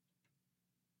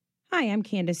Hi, I'm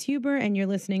Candice Huber, and you're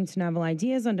listening to Novel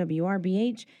Ideas on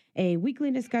WRBH, a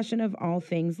weekly discussion of all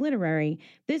things literary.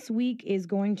 This week is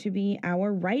going to be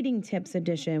our writing tips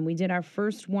edition. We did our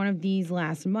first one of these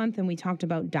last month, and we talked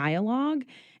about dialogue.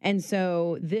 And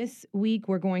so this week,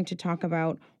 we're going to talk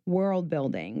about world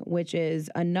building, which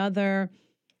is another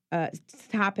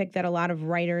topic that a lot of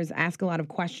writers ask a lot of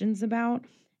questions about.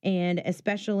 And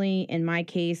especially in my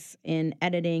case, in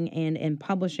editing and in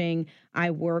publishing,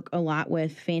 I work a lot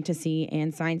with fantasy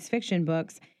and science fiction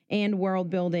books. And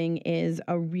world building is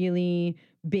a really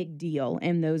big deal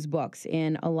in those books.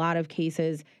 In a lot of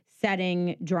cases,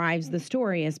 setting drives the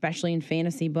story, especially in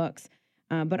fantasy books.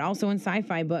 But also in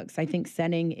sci-fi books, I think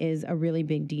setting is a really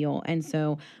big deal. And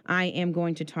so I am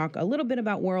going to talk a little bit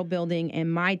about world building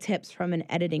and my tips from an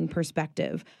editing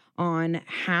perspective on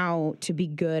how to be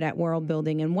good at world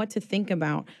building and what to think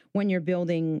about when you're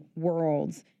building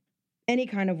worlds, any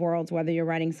kind of worlds, whether you're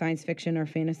writing science fiction or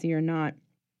fantasy or not.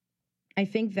 I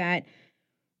think that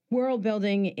world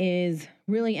building is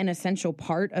really an essential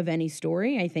part of any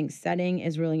story. I think setting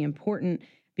is really important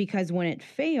because when it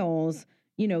fails,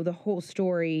 the whole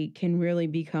story can really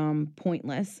become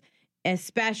pointless,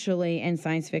 especially in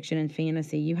science fiction and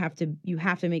fantasy. You have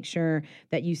to make sure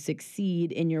that you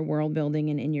succeed in your world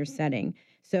building and in your setting.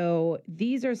 So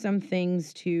these are some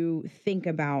things to think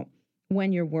about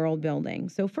when you're world building.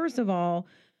 So first of all,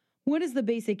 what is the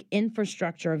basic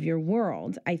infrastructure of your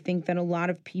world? I think that a lot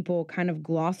of people kind of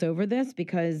gloss over this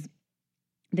because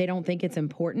they don't think it's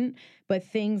important, but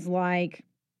things like,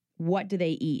 what do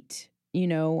they eat?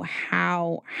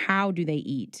 How do they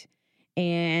eat?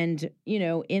 And,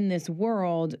 in this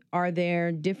world, are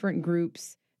there different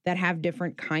groups that have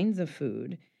different kinds of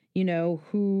food?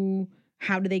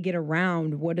 How do they get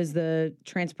around? What is the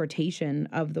transportation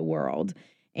of the world?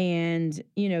 And,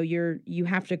 you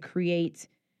have to create,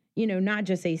 not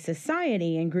just a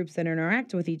society and groups that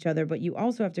interact with each other, but you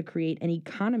also have to create an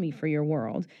economy for your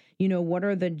world. What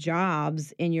are the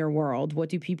jobs in your world? What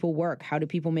do people work? How do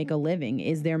people make a living?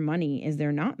 Is there money? Is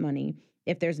there not money?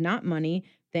 If there's not money,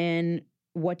 then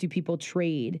what do people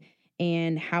trade?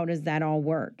 And how does that all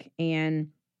work? And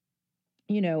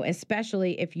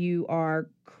especially if you are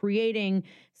creating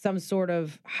some sort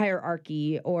of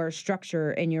hierarchy or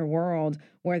structure in your world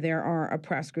where there are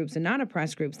oppressed groups and not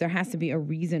oppressed groups, there has to be a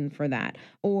reason for that.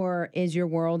 Or is your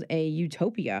world a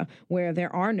utopia where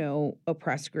there are no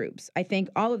oppressed groups? I think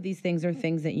all of these things are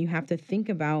things that you have to think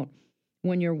about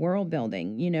when you're world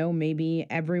building. Maybe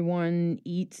everyone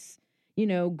eats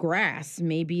grass.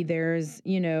 Maybe there's,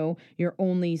 your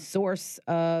only source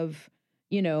of,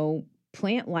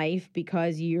 plant life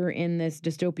because you're in this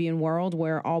dystopian world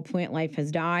where all plant life has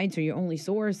died. So your only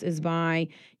source is by,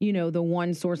 the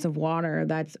one source of water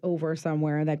that's over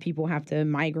somewhere that people have to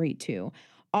migrate to.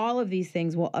 All of these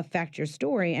things will affect your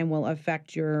story and will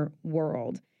affect your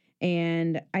world.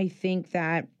 And I think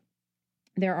that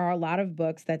there are a lot of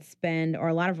books that spend, or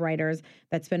a lot of writers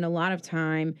that spend a lot of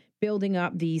time building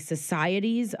up the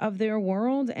societies of their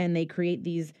world, and they create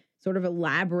these sort of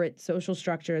elaborate social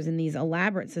structures in these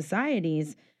elaborate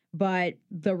societies, but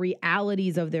the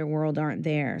realities of their world aren't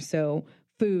there. So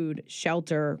food,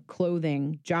 shelter,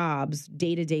 clothing, jobs,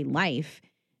 day-to-day life,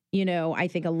 I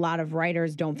think a lot of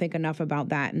writers don't think enough about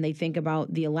that. And they think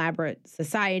about the elaborate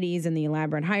societies and the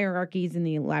elaborate hierarchies and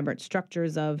the elaborate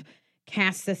structures of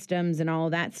caste systems and all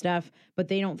of that stuff, but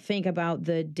they don't think about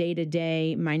the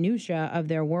day-to-day minutia of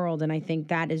their world. And I think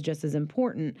that is just as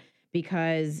important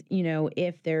because,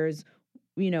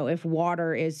 if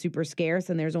water is super scarce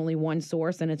and there's only one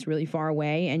source and it's really far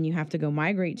away and you have to go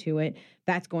migrate to it,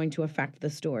 that's going to affect the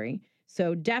story.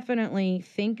 So definitely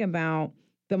think about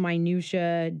the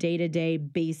minutia, day-to-day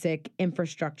basic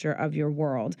infrastructure of your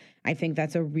world. I think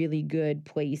that's a really good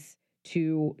place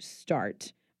to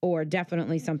start, or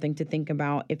definitely something to think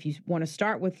about. If you want to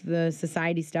start with the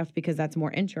society stuff because that's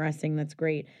more interesting, that's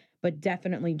great. But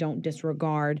definitely don't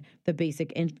disregard the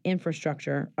basic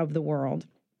infrastructure of the world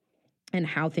and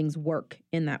how things work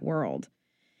in that world.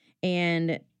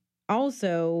 And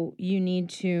also, you need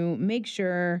to make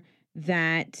sure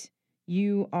that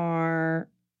you are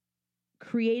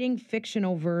creating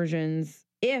fictional versions,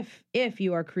 if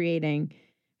you are creating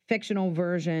fictional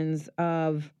versions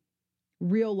of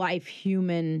real life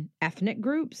human ethnic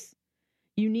groups,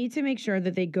 you need to make sure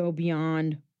that they go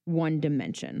beyond one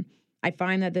dimension. I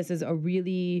find that this is a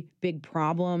really big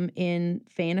problem in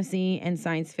fantasy and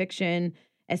science fiction,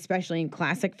 especially in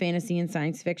classic fantasy and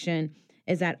science fiction,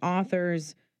 is that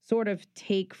authors sort of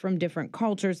take from different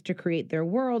cultures to create their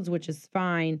worlds, which is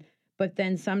fine. But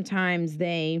then sometimes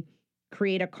they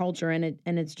create a culture and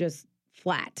it's just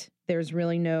flat. There's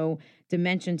really no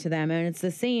dimension to them. And it's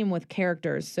the same with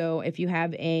characters. So if you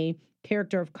have a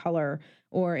character of color,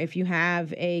 or if you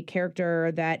have a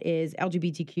character that is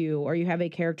LGBTQ, or you have a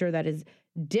character that is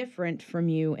different from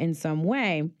you in some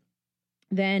way,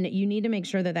 then you need to make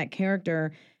sure that that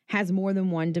character has more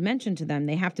than one dimension to them.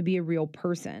 They have to be a real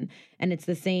person. And it's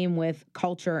the same with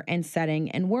culture and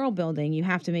setting and world building. You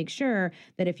have to make sure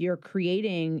that if you're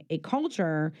creating a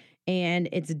culture and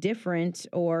it's different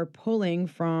or pulling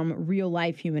from real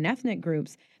life human ethnic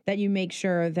groups, that you make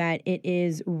sure that it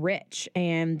is rich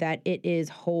and that it is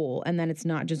whole and that it's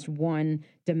not just one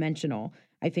dimensional.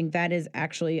 I think that is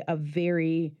actually a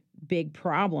very big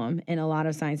problem in a lot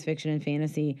of science fiction and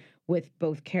fantasy with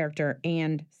both character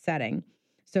and setting.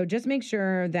 So just make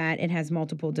sure that it has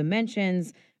multiple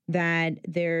dimensions, that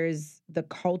there's the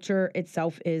culture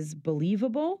itself is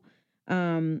believable,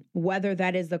 whether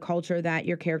that is the culture that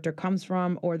your character comes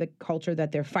from or the culture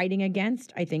that they're fighting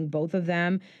against. I think both of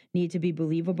them need to be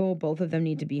believable. Both of them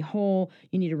need to be whole.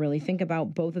 You need to really think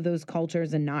about both of those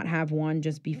cultures and not have one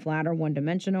just be flat or one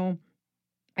dimensional.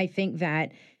 I think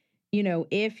that,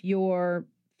 if your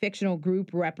fictional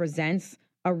group represents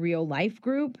a real life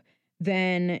group,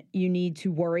 then you need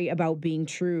to worry about being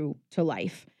true to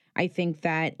life. I think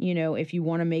that, if you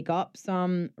want to make up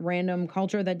some random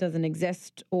culture that doesn't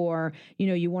exist, or,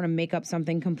 you want to make up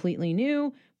something completely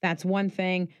new, that's one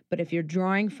thing. But if you're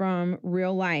drawing from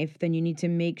real life, then you need to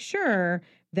make sure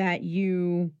that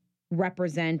you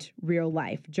represent real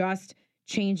life. Just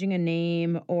changing a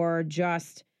name or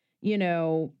just,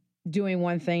 doing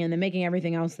one thing and then making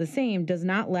everything else the same does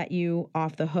not let you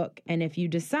off the hook. And if you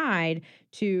decide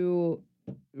to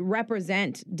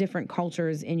represent different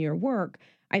cultures in your work,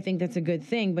 I think that's a good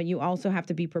thing, but you also have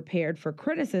to be prepared for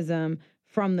criticism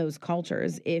from those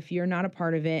cultures. If you're not a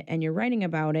part of it and you're writing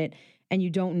about it and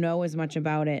you don't know as much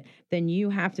about it, then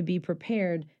you have to be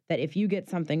prepared that if you get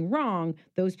something wrong,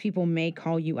 those people may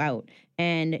call you out,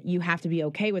 and you have to be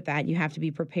okay with that. You have to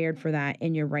be prepared for that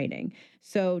in your writing.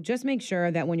 So just make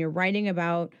sure that when you're writing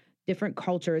about different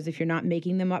cultures, if you're not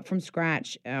making them up from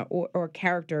scratch, or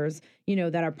characters,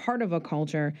 that are part of a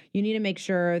culture, you need to make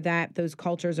sure that those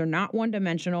cultures are not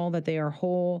one-dimensional, that they are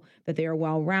whole, that they are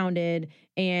well-rounded.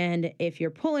 And if you're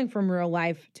pulling from real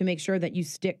life, to make sure that you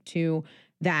stick to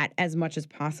that as much as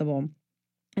possible,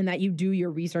 and that you do your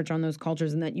research on those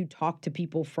cultures and that you talk to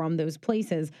people from those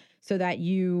places so that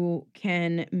you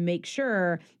can make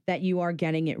sure that you are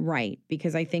getting it right.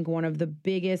 Because I think one of the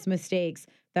biggest mistakes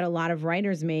that a lot of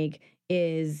writers make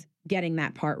is getting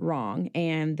that part wrong.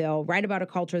 And they'll write about a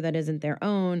culture that isn't their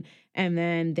own, and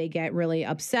then they get really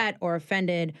upset or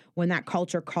offended when that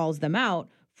culture calls them out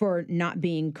for not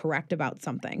being correct about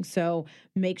something. So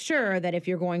make sure that if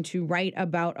you're going to write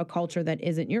about a culture that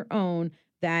isn't your own,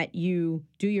 that you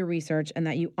do your research and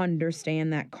that you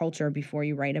understand that culture before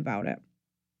you write about it.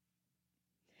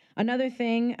 Another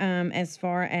thing, as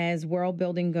far as world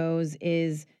building goes,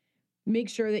 is make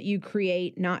sure that you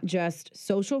create not just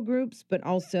social groups, but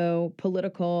also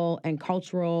political and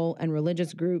cultural and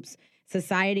religious groups.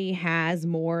 Society has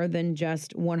more than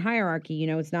just one hierarchy.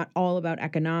 It's not all about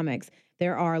economics.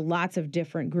 There are lots of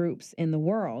different groups in the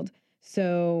world.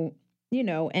 So,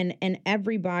 and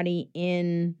everybody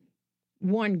in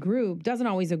one group doesn't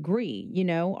always agree.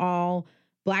 All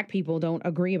Black people don't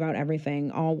agree about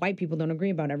everything. All white people don't agree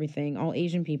about everything. All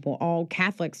Asian people, all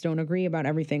Catholics don't agree about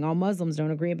everything. All Muslims don't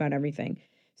agree about everything.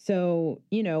 So,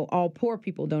 all poor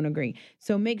people don't agree.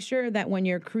 So make sure that when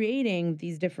you're creating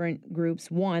these different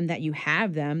groups, one, that you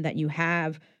have them, that you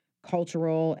have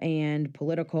cultural and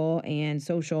political and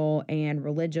social and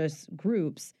religious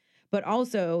groups, but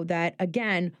also that,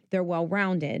 again, they're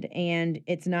well-rounded, and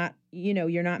it's not,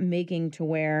 you're not making to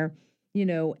where,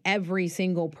 every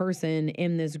single person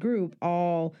in this group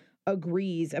all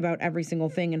agrees about every single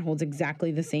thing and holds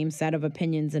exactly the same set of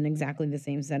opinions and exactly the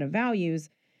same set of values,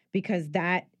 because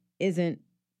that isn't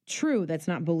true. That's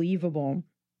not believable.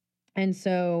 And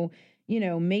so,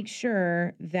 make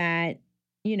sure that,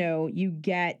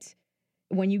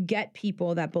 when you get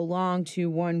people that belong to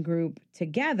one group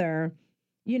together,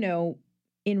 in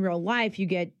real life, you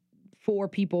get 4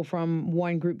 people from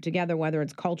one group together, whether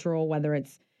it's cultural, whether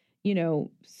it's,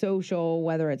 social,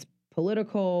 whether it's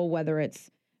political, whether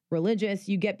it's religious,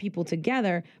 you get people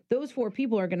together. Those 4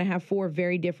 people are going to have 4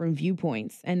 very different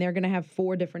viewpoints, and they're going to have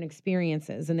 4 different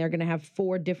experiences, and they're going to have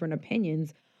 4 different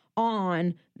opinions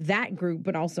on that group,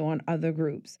 but also on other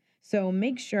groups. So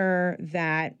make sure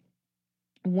that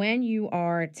when you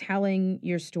are telling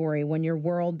your story, when you're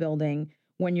world building,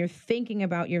 when you're thinking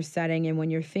about your setting, and when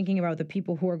you're thinking about the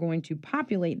people who are going to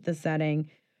populate the setting,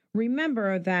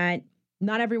 remember that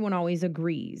not everyone always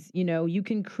agrees. You know, you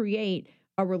can create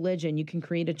a religion, you can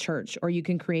create a church, or you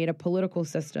can create a political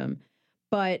system,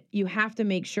 but you have to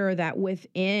make sure that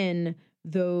within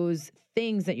those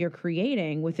things that you're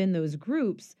creating, within those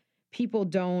groups, people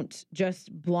don't just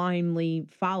blindly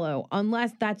follow,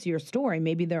 unless that's your story.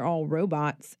 Maybe they're all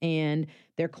robots and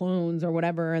they're clones or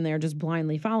whatever, and they're just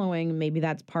blindly following. Maybe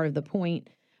that's part of the point.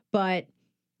 But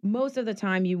most of the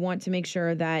time, you want to make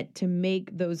sure that to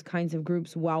make those kinds of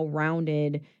groups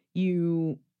well-rounded,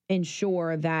 you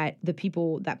ensure that the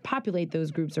people that populate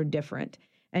those groups are different.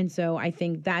 And so I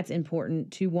think that's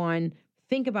important to, one,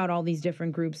 think about all these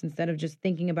different groups instead of just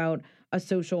thinking about a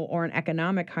social or an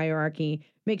economic hierarchy.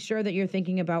 Make sure that you're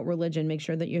thinking about religion. Make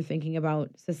sure that you're thinking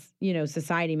about,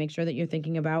 society. Make sure that you're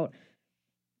thinking about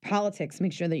politics.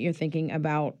 Make sure that you're thinking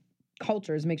about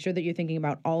cultures. Make sure that you're thinking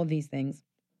about all of these things,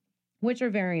 which are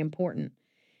very important.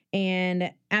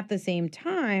 And at the same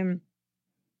time,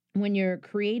 when you're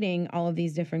creating all of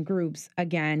these different groups,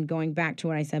 again, going back to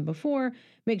what I said before,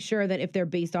 make sure that if they're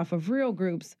based off of real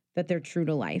groups, that they're true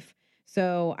to life.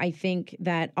 So I think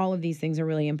that all of these things are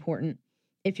really important.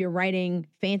 If you're writing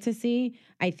fantasy,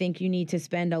 I think you need to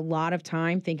spend a lot of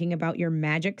time thinking about your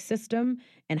magic system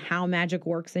and how magic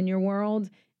works in your world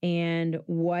and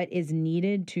what is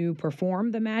needed to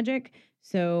perform the magic.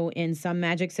 So in some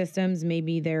magic systems,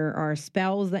 maybe there are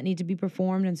spells that need to be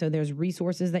performed, and so there's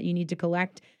resources that you need to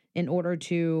collect in order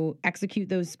to execute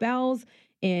those spells.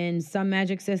 In some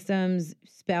magic systems,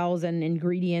 spells and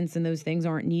ingredients and those things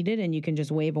aren't needed, and you can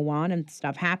just wave a wand and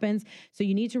stuff happens. So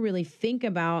you need to really think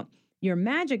about your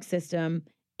magic system,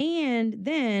 and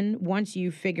then once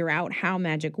you figure out how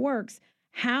magic works,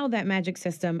 how that magic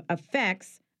system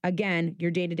affects, again,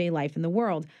 your day-to-day life in the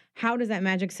world. How does that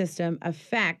magic system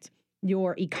affect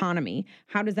your economy?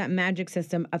 How does that magic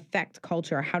system affect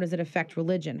culture? How does it affect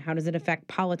religion? How does it affect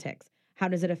politics? How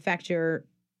does it affect your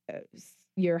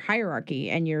hierarchy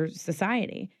and your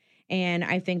society? And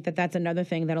I think that that's another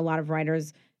thing that a lot of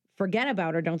writers forget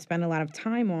about or don't spend a lot of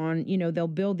time on. You know, they'll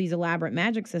build these elaborate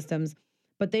magic systems,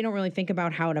 but they don't really think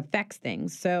about how it affects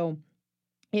things. So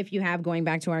if you have, going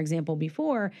back to our example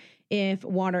before, if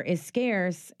water is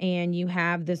scarce and you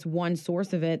have this one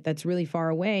source of it that's really far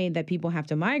away that people have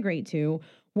to migrate to,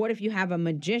 what if you have a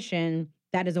magician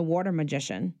that is a water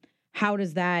magician? How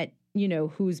does that,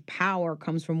 whose power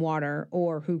comes from water,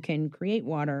 or who can create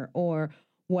water, or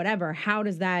whatever? How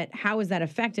is that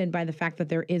affected by the fact that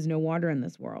there is no water in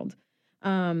this world?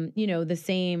 The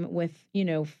same with,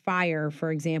 fire,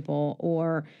 for example,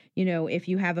 or, if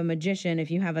you have a magician,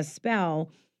 if you have a spell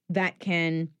that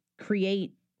can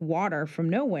create water from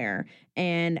nowhere,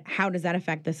 and how does that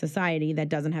affect the society that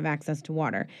doesn't have access to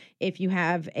water? If you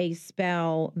have a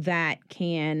spell that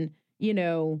can,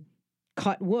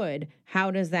 cut wood,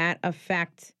 how does that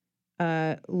affect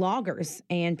loggers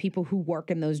and people who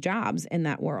work in those jobs in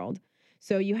that world?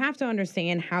 So you have to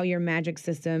understand how your magic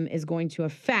system is going to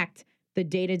affect the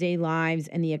day-to-day lives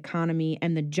and the economy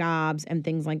and the jobs and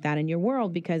things like that in your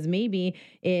world, because maybe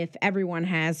if everyone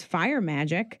has fire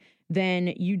magic,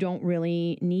 then you don't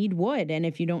really need wood. And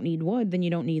if you don't need wood, then you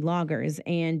don't need loggers.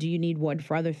 And do you need wood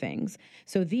for other things?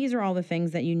 So these are all the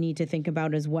things that you need to think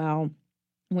about as well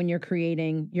when you're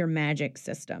creating your magic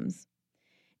systems.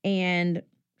 And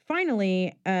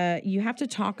finally, you have to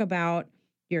talk about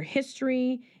your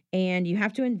history, and you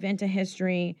have to invent a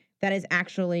history that is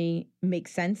actually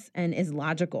makes sense and is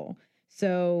logical.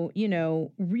 So,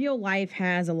 real life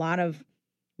has a lot of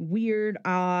weird,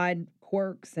 odd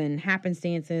quirks and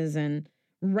happenstances and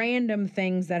random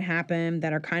things that happen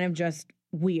that are kind of just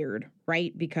weird,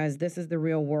 right? Because this is the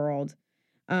real world.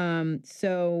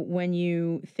 So when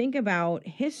you think about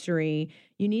history,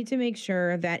 you need to make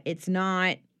sure that it's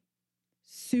not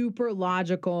super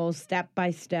logical, step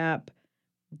by step.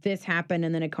 This happened,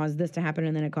 and then it caused this to happen,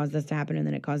 and then it caused this to happen, and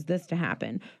then it caused this to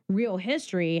happen. Real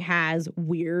history has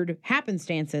weird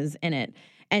happenstances in it.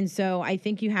 And so I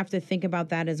think you have to think about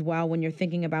that as well when you're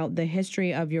thinking about the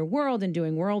history of your world and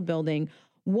doing world building.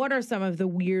 What are some of the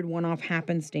weird one-off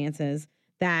happenstances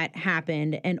that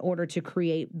happened in order to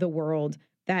create the world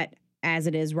that as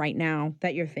it is right now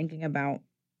that you're thinking about?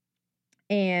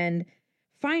 And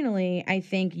finally, I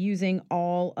think using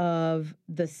all of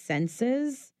the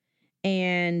senses,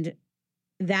 and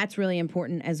that's really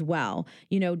important as well.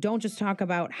 Don't just talk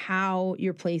about how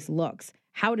your place looks.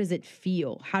 How does it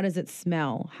feel? How does it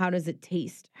smell? How does it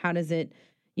taste? How does it,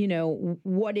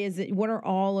 what is it? What are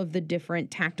all of the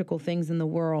different tactical things in the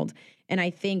world? And I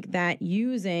think that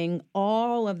using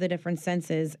all of the different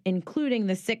senses, including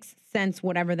the sixth sense,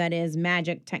 whatever that is,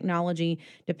 magic, technology,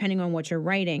 depending on what you're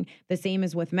writing, the same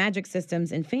as with magic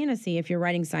systems in fantasy. If you're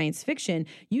writing science fiction,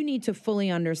 you need to fully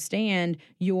understand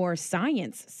your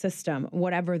science system,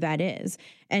 whatever that is.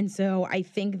 And so I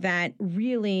think that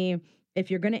really, if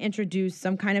you're going to introduce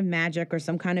some kind of magic or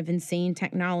some kind of insane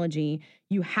technology,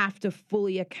 you have to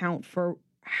fully account for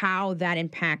how that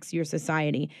impacts your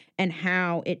society and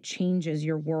how it changes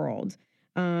your world.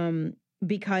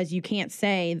 Because you can't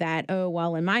say that, oh,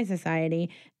 well, in my society,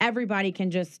 everybody can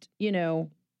just,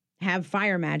 have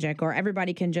fire magic, or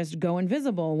everybody can just go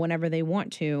invisible whenever they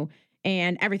want to,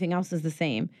 and everything else is the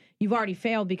same. You've already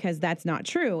failed, because that's not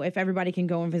true. If everybody can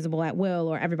go invisible at will,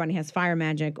 or everybody has fire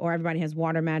magic, or everybody has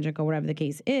water magic, or whatever the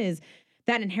case is,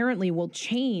 that inherently will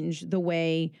change the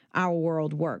way our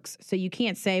world works. So you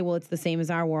can't say, well, it's the same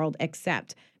as our world,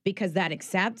 except, because that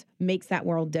except makes that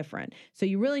world different. So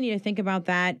you really need to think about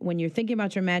that when you're thinking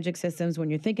about your magic systems, when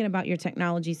you're thinking about your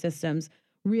technology systems.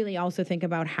 Really also think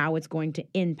about how it's going to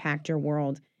impact your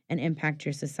world and impact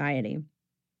your society.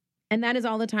 And that is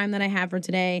all the time that I have for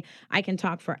today. I can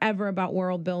talk forever about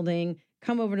world building.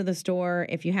 Come over to the store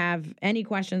if you have any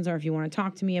questions, or if you want to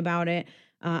talk to me about it.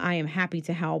 I am happy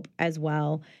to help as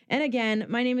well. And again,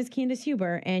 my name is Candice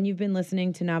Huber, and you've been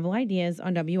listening to Novel Ideas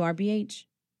on WRBH.